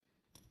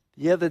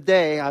The other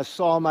day, I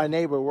saw my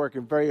neighbor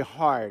working very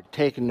hard,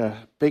 taking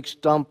a big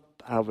stump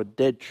out of a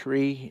dead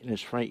tree in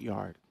his front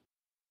yard.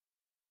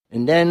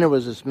 And then there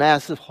was this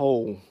massive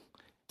hole,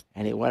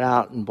 and he went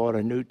out and bought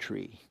a new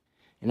tree.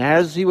 And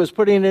as he was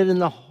putting it in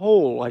the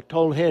hole, I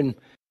told him,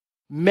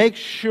 make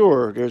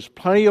sure there's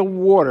plenty of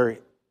water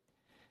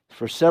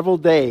for several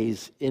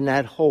days in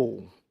that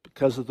hole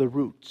because of the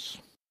roots.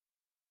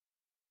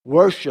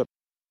 Worship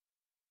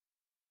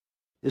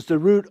is the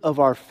root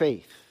of our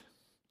faith.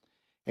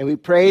 And we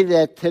pray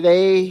that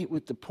today,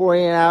 with the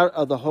pouring out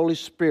of the Holy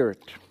Spirit,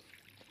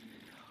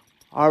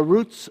 our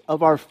roots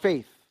of our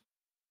faith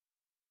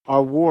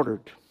are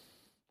watered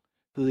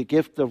through the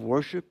gift of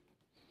worship,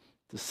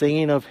 the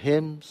singing of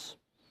hymns,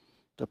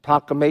 the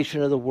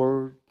proclamation of the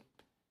word,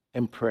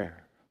 and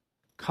prayer.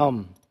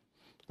 Come,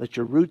 let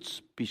your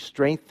roots be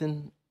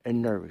strengthened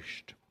and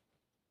nourished.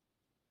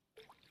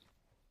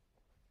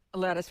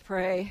 Let us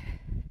pray.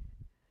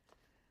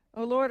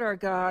 O Lord our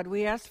God,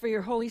 we ask for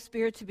your Holy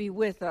Spirit to be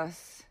with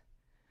us.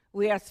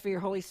 We ask for your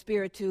Holy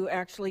Spirit to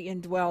actually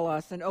indwell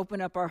us and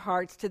open up our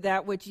hearts to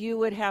that which you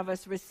would have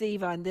us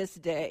receive on this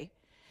day.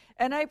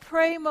 And I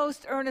pray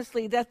most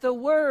earnestly that the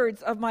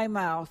words of my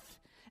mouth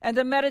and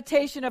the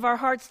meditation of our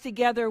hearts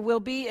together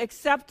will be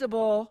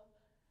acceptable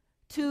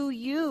to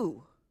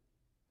you.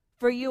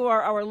 For you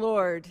are our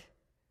Lord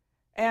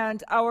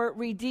and our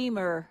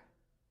Redeemer.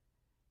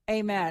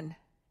 Amen.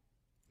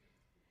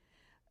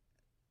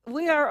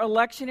 We are a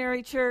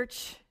lectionary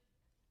church.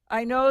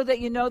 I know that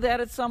you know that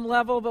at some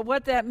level, but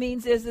what that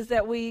means is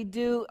that we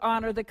do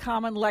honor the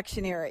common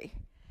lectionary.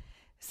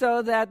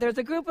 So that there's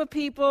a group of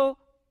people,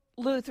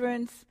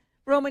 Lutherans,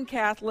 Roman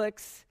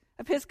Catholics,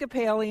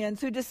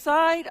 Episcopalians, who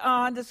decide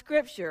on the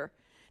scripture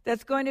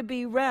that's going to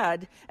be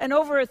read. And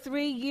over a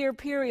 3-year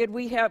period,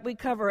 we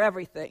cover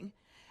everything.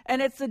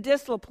 And it's a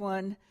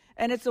discipline,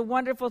 and it's a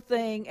wonderful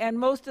thing. And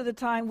most of the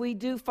time, we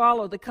do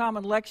follow the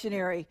common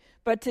lectionary.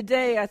 But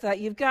today, I thought,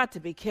 you've got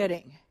to be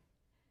kidding.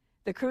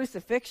 The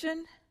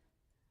crucifixion?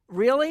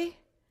 Really?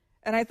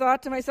 And I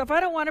thought to myself, I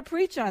don't want to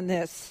preach on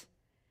this.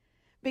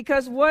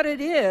 Because what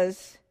it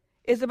is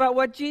about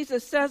what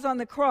Jesus says on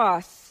the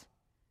cross.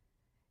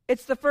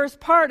 It's the first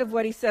part of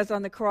what he says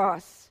on the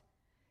cross.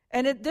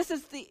 And this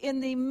is in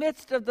the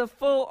midst of the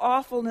full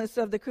awfulness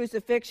of the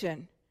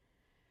crucifixion.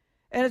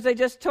 And as I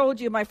just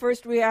told you, my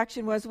first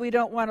reaction was, we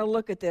don't want to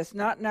look at this.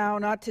 Not now,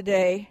 not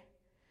today.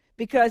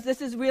 Because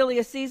this is really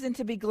a season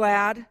to be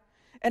glad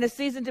and a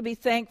season to be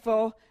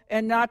thankful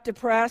and not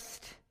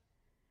depressed.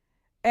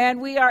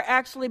 And we are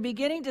actually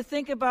beginning to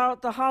think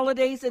about the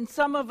holidays, and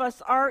some of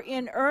us are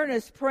in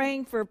earnest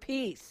praying for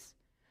peace,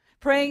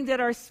 praying that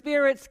our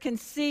spirits can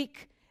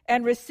seek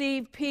and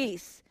receive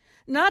peace,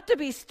 not to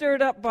be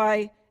stirred up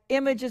by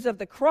images of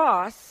the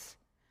cross,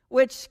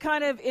 which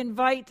kind of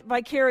invite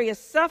vicarious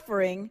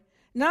suffering.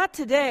 Not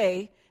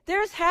today.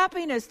 There's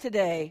happiness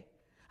today.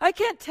 I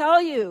can't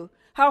tell you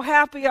how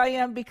happy I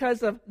am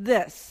because of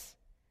this.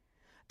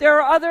 There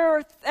are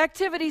other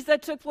activities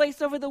that took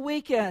place over the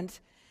weekend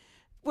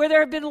where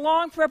there have been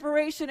long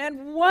preparation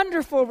and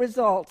wonderful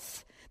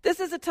results. This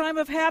is a time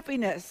of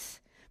happiness.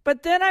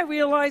 But then I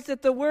realized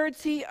that the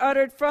words he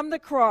uttered from the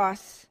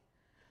cross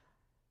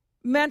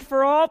meant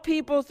for all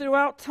people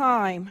throughout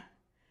time,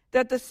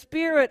 that the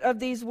spirit of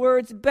these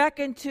words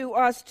beckoned to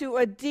us to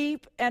a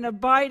deep and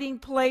abiding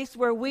place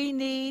where we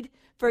need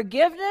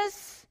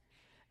forgiveness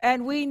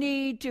and we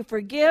need to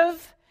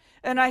forgive.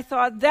 And I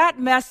thought that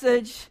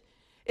message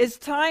is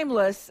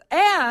timeless.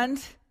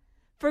 And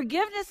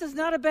forgiveness is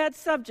not a bad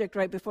subject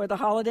right before the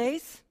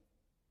holidays.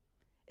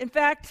 In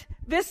fact,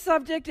 this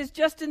subject is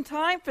just in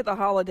time for the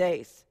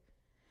holidays.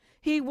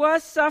 He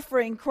was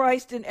suffering,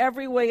 Christ, in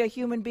every way a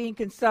human being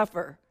can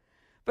suffer.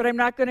 But I'm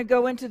not going to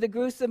go into the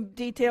gruesome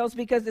details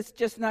because it's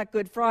just not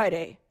Good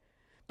Friday.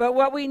 But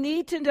what we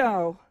need to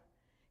know,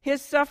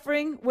 his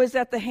suffering was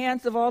at the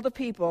hands of all the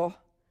people,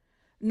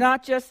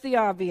 not just the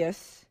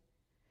obvious.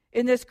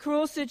 In this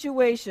cruel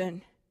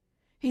situation,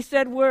 he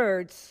said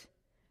words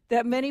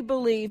that many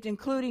believed,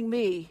 including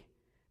me,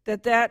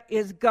 that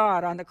is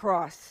God on the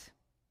cross.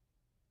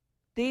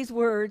 These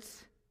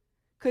words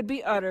could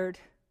be uttered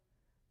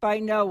by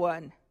no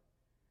one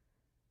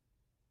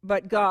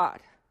but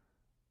God.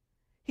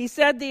 He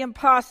said the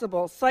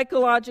impossible,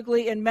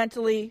 psychologically and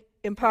mentally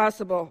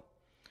impossible.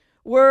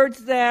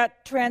 Words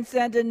that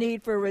transcend a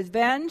need for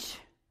revenge.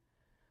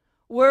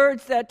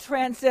 Words that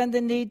transcend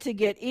the need to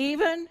get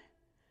even.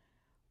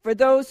 For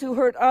those who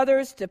hurt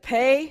others to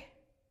pay.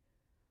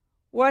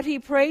 What he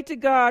prayed to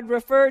God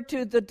referred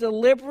to the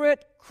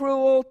deliberate,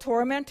 cruel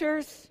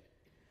tormentors,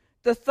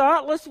 the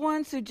thoughtless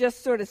ones who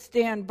just sort of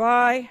stand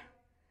by,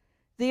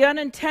 the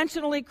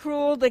unintentionally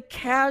cruel, the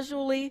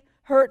casually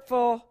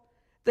hurtful,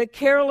 the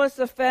careless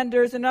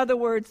offenders, in other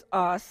words,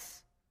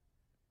 us.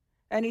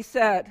 And he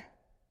said,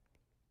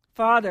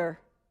 Father,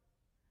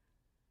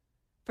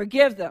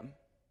 forgive them,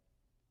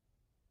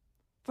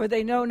 for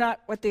they know not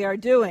what they are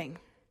doing.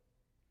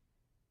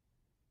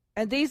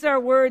 And these are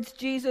words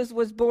Jesus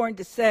was born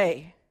to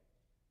say.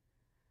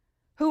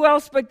 Who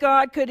else but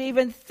God could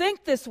even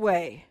think this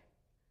way?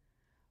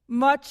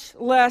 much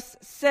less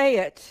say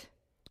it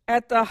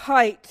at the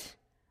height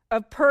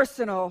of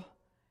personal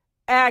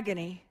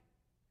agony.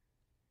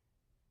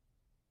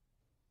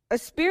 A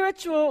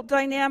spiritual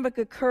dynamic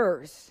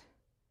occurs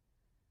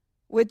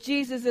with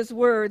Jesus'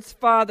 words,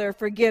 "Father,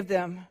 forgive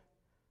them,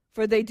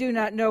 for they do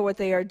not know what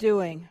they are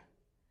doing."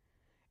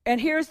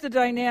 And here's the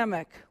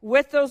dynamic.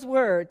 With those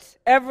words,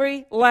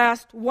 every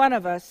last one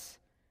of us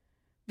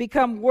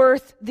become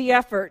worth the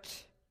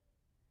effort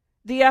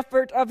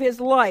of his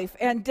life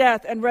and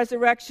death and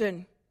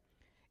resurrection.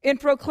 In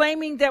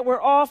proclaiming that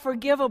we're all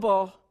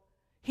forgivable,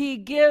 he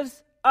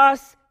gives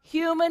us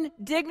human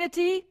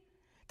dignity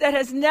that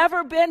has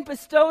never been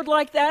bestowed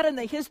like that in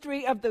the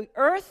history of the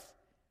earth.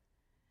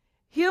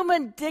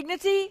 Human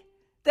dignity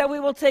that we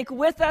will take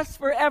with us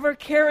forever,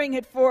 carrying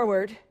it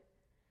forward.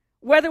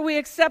 Whether we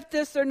accept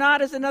this or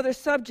not is another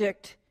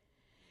subject.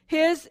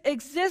 His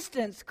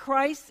existence,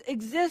 Christ's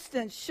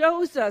existence,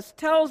 shows us,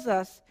 tells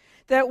us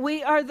that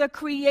we are the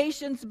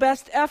creation's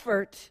best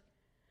effort.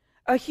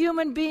 A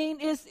human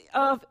being is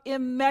of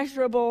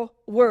immeasurable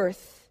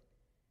worth.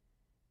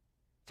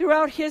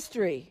 Throughout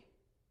history,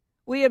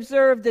 we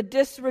observe the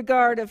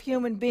disregard of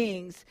human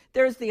beings.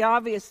 There's the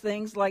obvious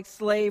things like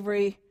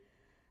slavery,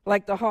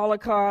 like the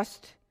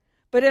Holocaust.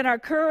 But in our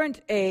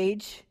current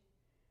age,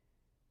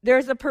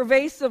 there's a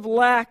pervasive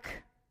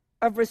lack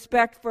of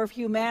respect for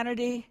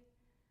humanity.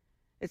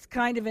 It's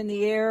kind of in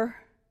the air.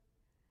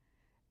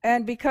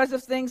 And because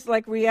of things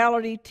like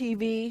reality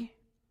TV,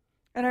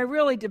 and I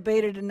really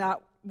debated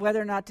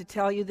whether or not to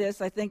tell you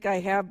this. I think I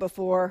have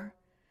before.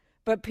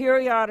 But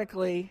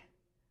periodically,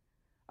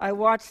 I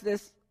watch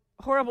this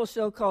horrible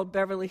show called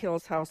Beverly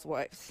Hills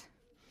Housewives.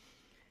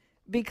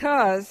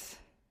 Because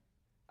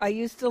I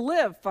used to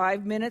live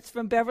 5 minutes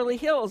from Beverly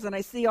Hills, and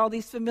I see all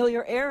these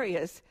familiar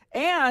areas.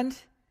 And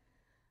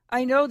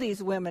I know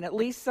these women, at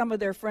least some of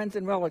their friends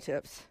and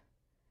relatives.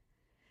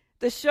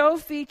 The show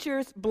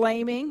features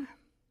blaming,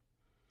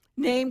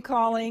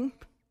 name-calling,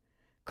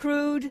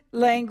 crude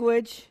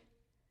language,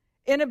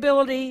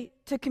 inability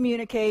to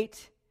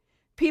communicate,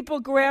 people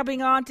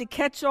grabbing on to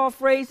catch-all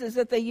phrases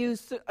that they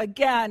use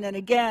again and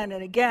again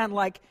and again,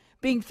 like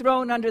being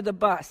thrown under the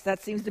bus.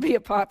 That seems to be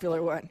a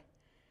popular one.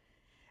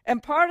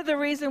 And part of the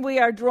reason we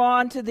are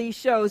drawn to these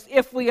shows,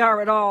 if we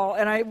are at all,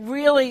 and I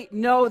really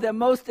know that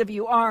most of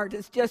you aren't,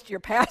 it's just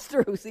your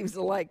pastor who seems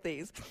to like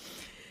these,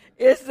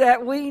 is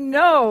that we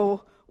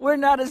know we're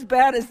not as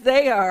bad as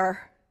they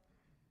are.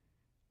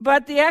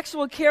 But the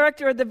actual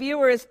character of the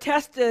viewer is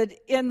tested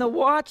in the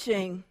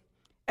watching.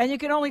 And you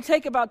can only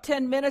take about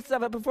 10 minutes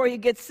of it before you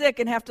get sick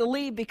and have to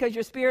leave because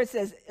your spirit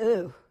says,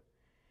 "Ew,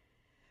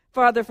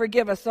 Father,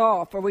 forgive us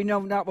all, for we know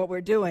not what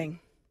we're doing."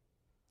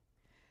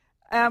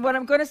 And what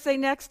I'm going to say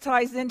next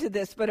ties into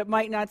this, but it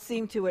might not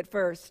seem to at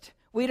first.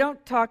 We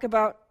don't talk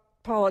about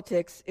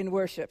politics in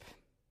worship.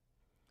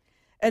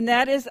 And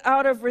that is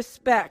out of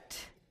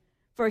respect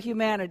for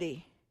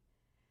humanity.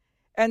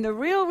 And the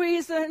real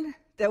reason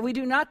that we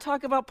do not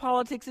talk about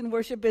politics in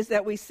worship is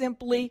that we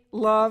simply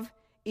love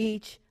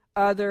each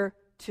other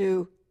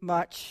too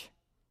much.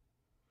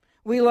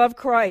 We love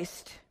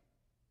Christ.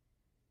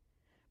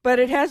 But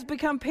it has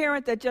become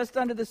apparent that just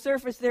under the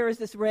surface there is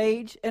this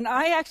rage. And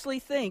I actually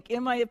think,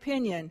 in my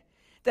opinion,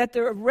 that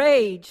the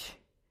rage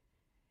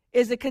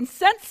is a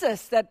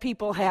consensus that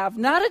people have,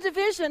 not a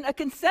division, a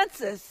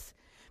consensus.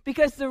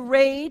 Because the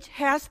rage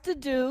has to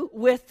do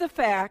with the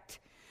fact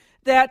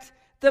that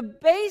the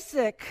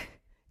basic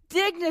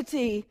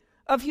dignity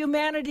of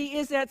humanity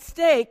is at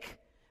stake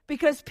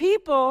because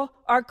people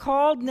are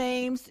called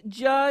names,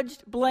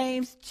 judged,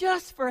 blamed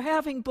just for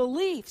having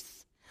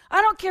beliefs.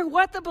 I don't care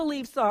what the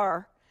beliefs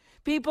are.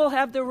 People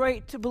have the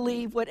right to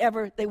believe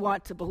whatever they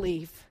want to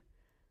believe.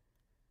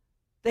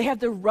 They have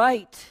the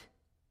right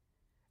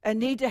and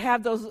need to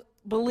have those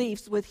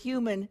beliefs with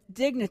human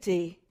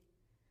dignity.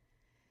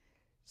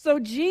 So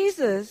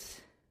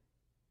Jesus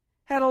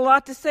had a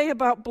lot to say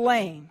about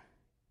blame.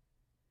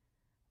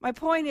 My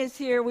point is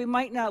here, we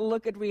might not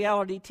look at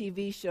reality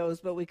TV shows,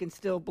 but we can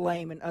still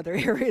blame in other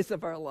areas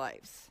of our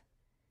lives.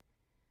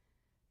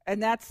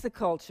 And that's the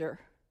culture.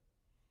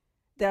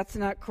 That's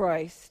not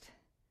Christ.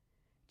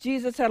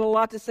 Jesus had a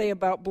lot to say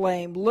about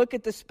blame. Look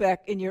at the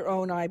speck in your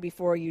own eye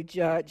before you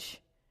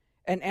judge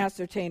and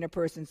ascertain a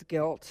person's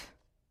guilt.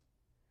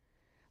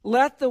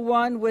 Let the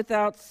one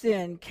without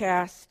sin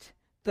cast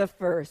the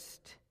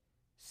first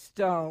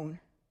stone.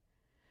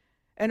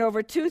 And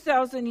over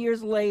 2,000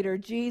 years later,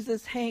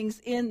 Jesus hangs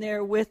in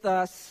there with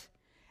us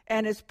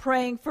and is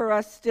praying for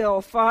us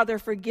still. Father,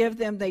 forgive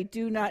them. They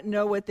do not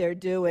know what they're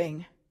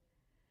doing.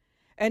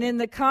 And in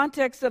the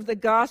context of the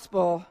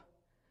gospel,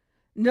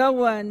 no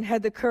one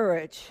had the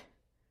courage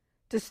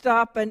to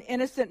stop an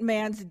innocent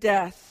man's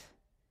death.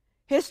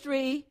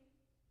 History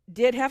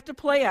did have to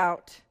play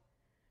out,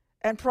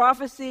 and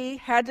prophecy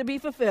had to be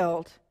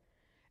fulfilled,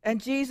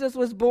 and Jesus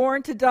was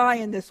born to die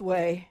in this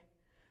way.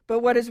 But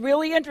what is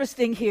really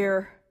interesting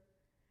here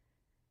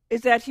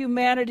is that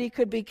humanity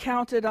could be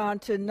counted on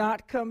to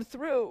not come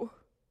through.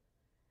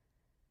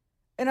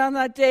 And on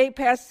that day,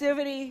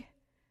 passivity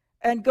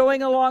and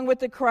going along with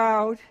the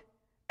crowd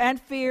and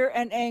fear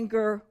and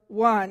anger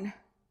one.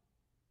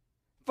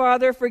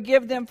 Father,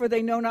 forgive them, for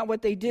they know not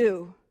what they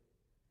do.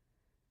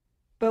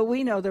 But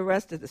we know the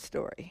rest of the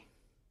story.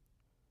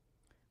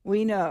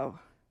 We know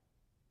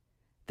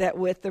that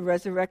with the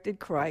resurrected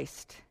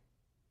Christ,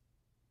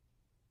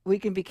 we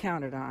can be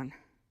counted on.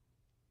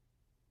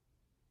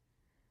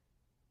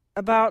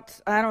 About,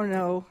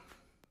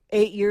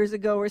 8 years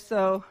ago or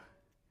so,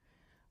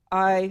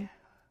 I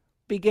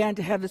began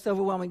to have this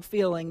overwhelming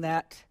feeling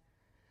that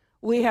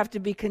we have to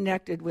be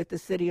connected with the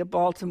city of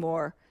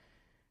Baltimore.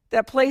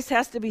 That place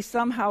has to be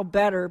somehow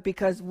better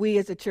because we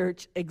as a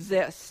church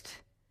exist.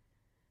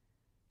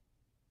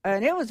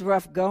 And it was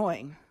rough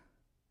going.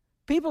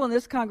 People in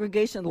this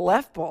congregation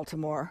left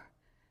Baltimore.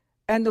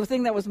 And the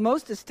thing that was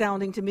most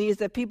astounding to me is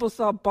that people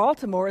saw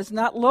Baltimore as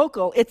not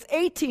local. It's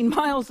 18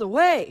 miles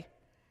away.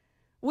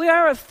 We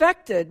are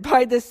affected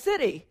by this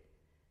city.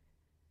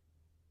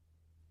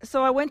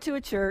 So I went to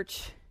a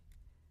church,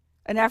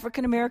 an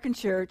African American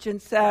church, and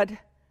said,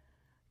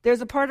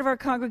 there's a part of our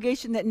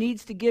congregation that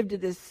needs to give to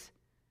this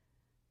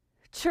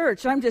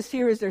church. I'm just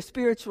here as their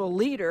spiritual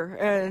leader.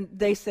 And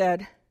they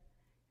said,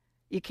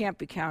 you can't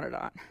be counted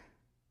on.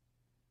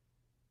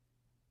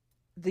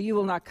 You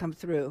will not come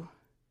through.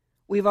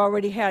 We've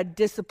already had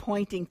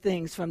disappointing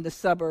things from the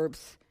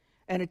suburbs,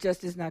 and it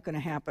just is not going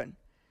to happen.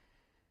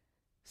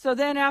 So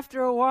then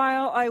after a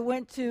while, I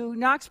went to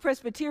Knox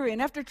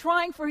Presbyterian. After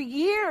trying for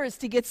years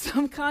to get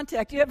some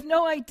contact, you have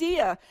no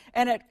idea.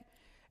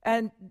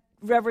 And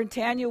Reverend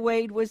Tanya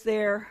Wade was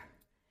there,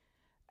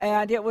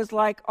 and it was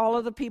like all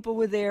of the people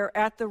were there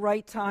at the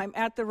right time,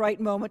 at the right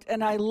moment.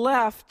 And I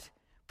left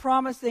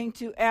promising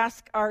to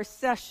ask our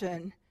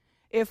session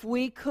if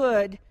we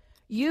could,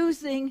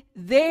 using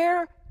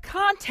their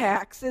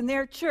contacts in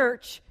their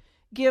church,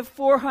 give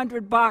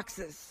 400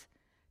 boxes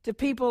to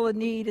people in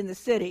need in the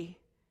city.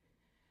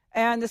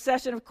 And the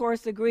session, of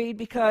course, agreed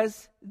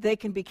because they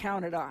can be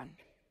counted on.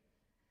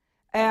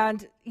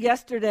 And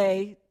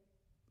yesterday,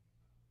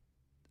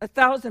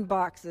 1,000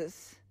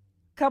 boxes,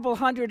 a couple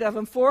hundred of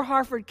them for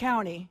Harford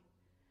County,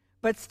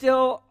 but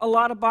still a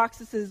lot of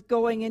boxes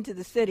going into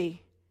the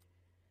city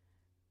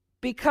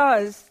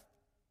because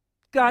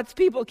God's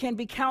people can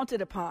be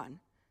counted upon.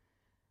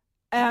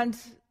 And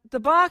the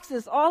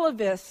boxes, all of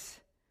this,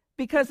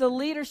 because the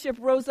leadership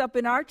rose up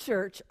in our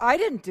church. I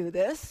didn't do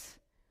this.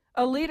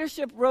 A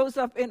leadership rose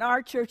up in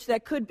our church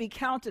that could be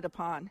counted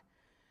upon.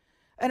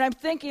 And I'm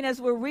thinking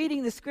as we're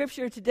reading the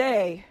scripture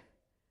today,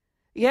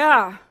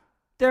 yeah,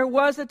 there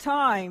was a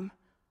time,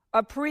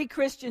 a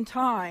pre-Christian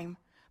time,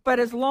 but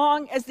as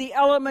long as the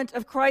element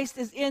of Christ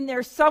is in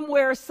there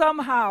somewhere,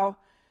 somehow,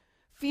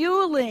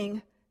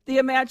 fueling the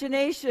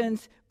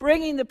imaginations,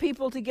 bringing the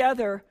people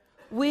together,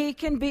 we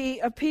can be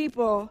a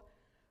people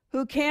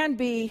who can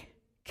be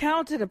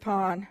counted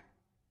upon.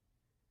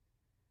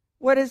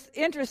 What is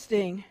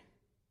interesting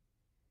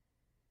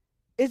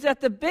is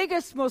that the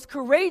biggest, most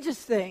courageous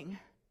thing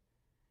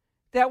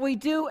that we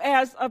do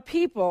as a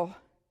people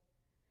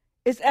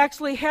is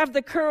actually have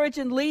the courage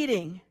in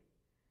leading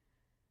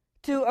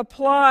to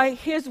apply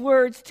his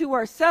words to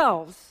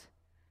ourselves.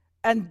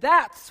 And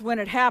that's when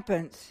it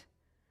happens.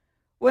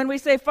 When we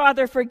say,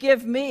 Father,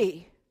 forgive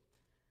me,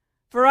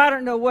 for I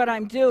don't know what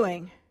I'm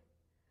doing.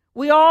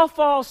 We all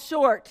fall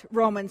short,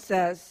 Romans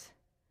says.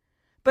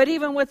 But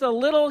even with a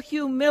little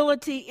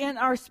humility in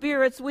our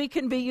spirits, we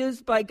can be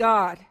used by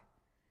God.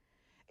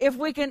 If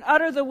we can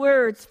utter the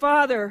words,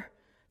 Father,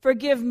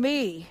 forgive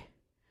me,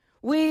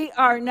 we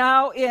are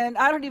now in,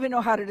 I don't even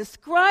know how to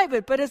describe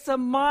it, but it's a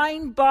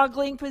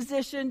mind-boggling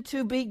position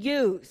to be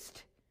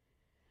used.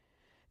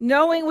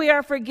 Knowing we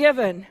are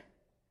forgiven,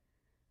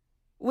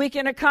 we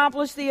can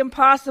accomplish the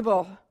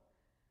impossible.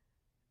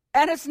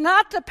 And it's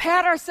not to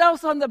pat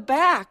ourselves on the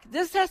back.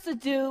 This has to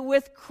do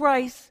with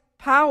Christ's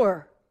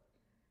power.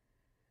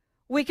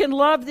 We can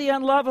love the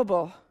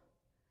unlovable.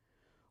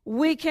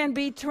 We can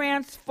be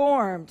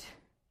transformed.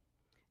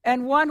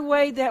 And one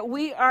way that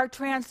we are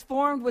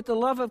transformed with the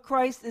love of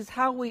Christ is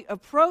how we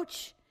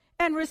approach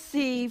and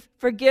receive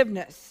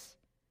forgiveness.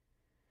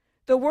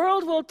 The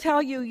world will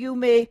tell you you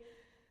may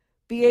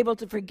be able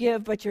to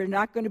forgive, but you're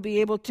not going to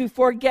be able to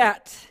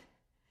forget.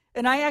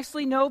 And I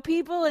actually know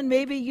people, and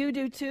maybe you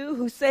do too,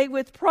 who say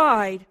with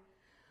pride,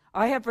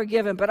 I have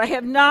forgiven, but I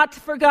have not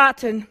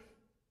forgotten.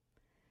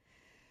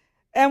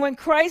 And when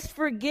Christ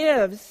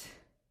forgives,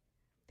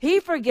 he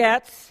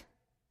forgets.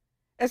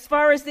 As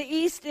far as the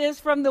east is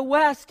from the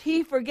west,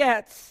 he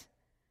forgets.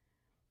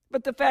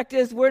 But the fact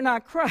is, we're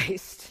not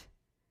Christ.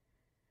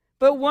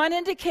 But one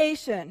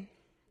indication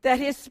that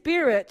his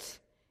Spirit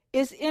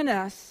is in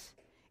us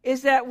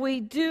is that we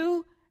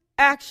do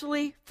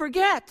actually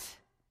forget.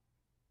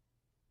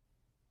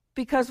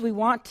 Because we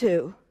want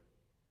to.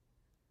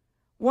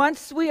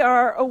 Once we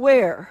are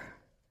aware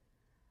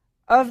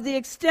of the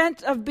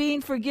extent of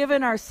being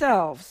forgiven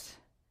ourselves,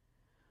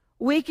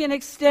 we can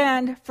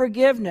extend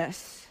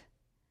forgiveness.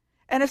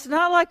 And it's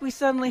not like we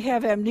suddenly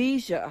have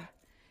amnesia.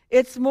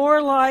 It's more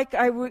like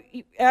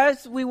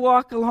as we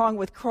walk along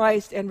with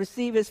Christ and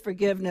receive his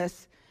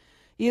forgiveness,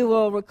 you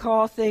will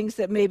recall things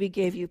that maybe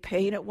gave you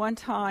pain at one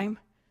time,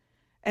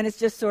 and it's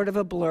just sort of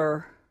a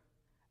blur,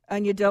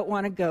 and you don't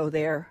want to go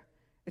there.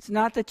 It's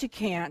not that you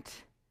can't.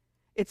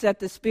 It's that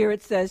the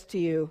Spirit says to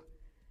you,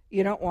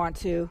 you don't want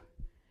to,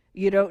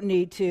 you don't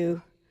need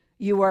to,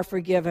 you are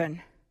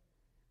forgiven.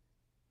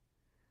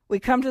 We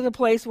come to the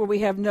place where we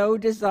have no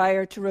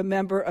desire to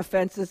remember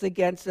offenses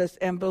against us,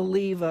 and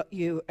believe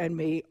you and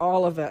me,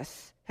 all of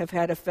us have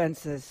had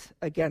offenses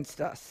against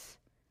us.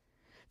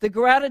 The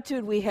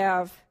gratitude we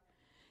have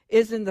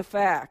is in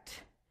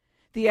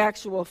the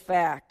actual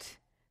fact,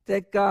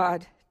 that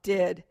God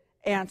did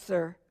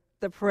answer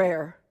the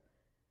prayer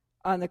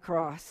on the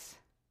cross.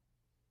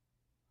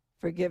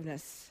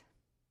 Forgiveness.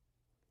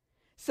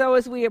 So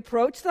as we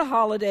approach the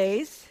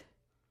holidays,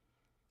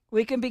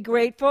 we can be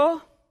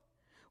grateful,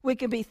 we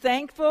can be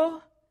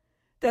thankful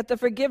that the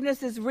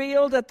forgiveness is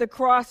real, that the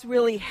cross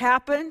really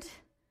happened,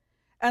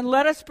 and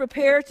let us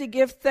prepare to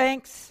give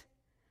thanks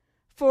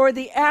for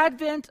the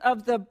advent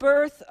of the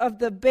birth of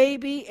the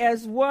baby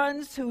as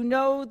ones who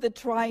know the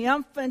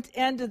triumphant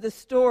end of the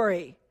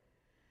story.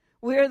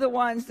 We're the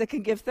ones that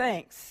can give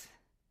thanks.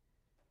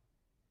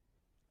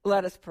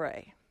 Let us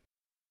pray.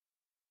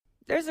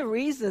 There's a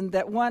reason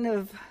that one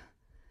of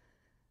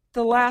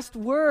the last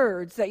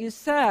words that you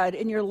said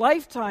in your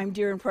lifetime,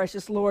 dear and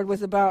precious Lord,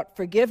 was about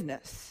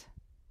forgiveness.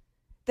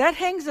 That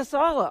hangs us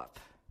all up.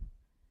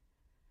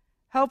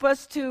 Help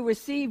us to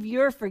receive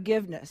your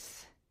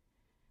forgiveness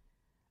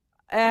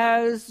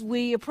as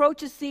we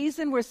approach a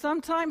season where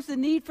sometimes the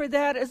need for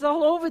that is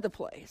all over the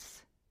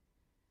place.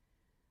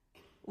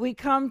 We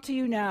come to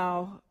you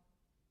now,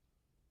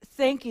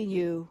 thanking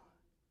you,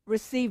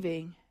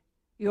 receiving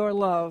your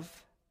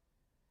love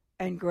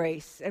and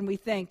grace, and we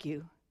thank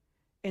you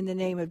in the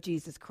name of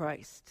Jesus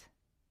Christ.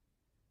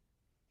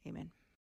 Amen.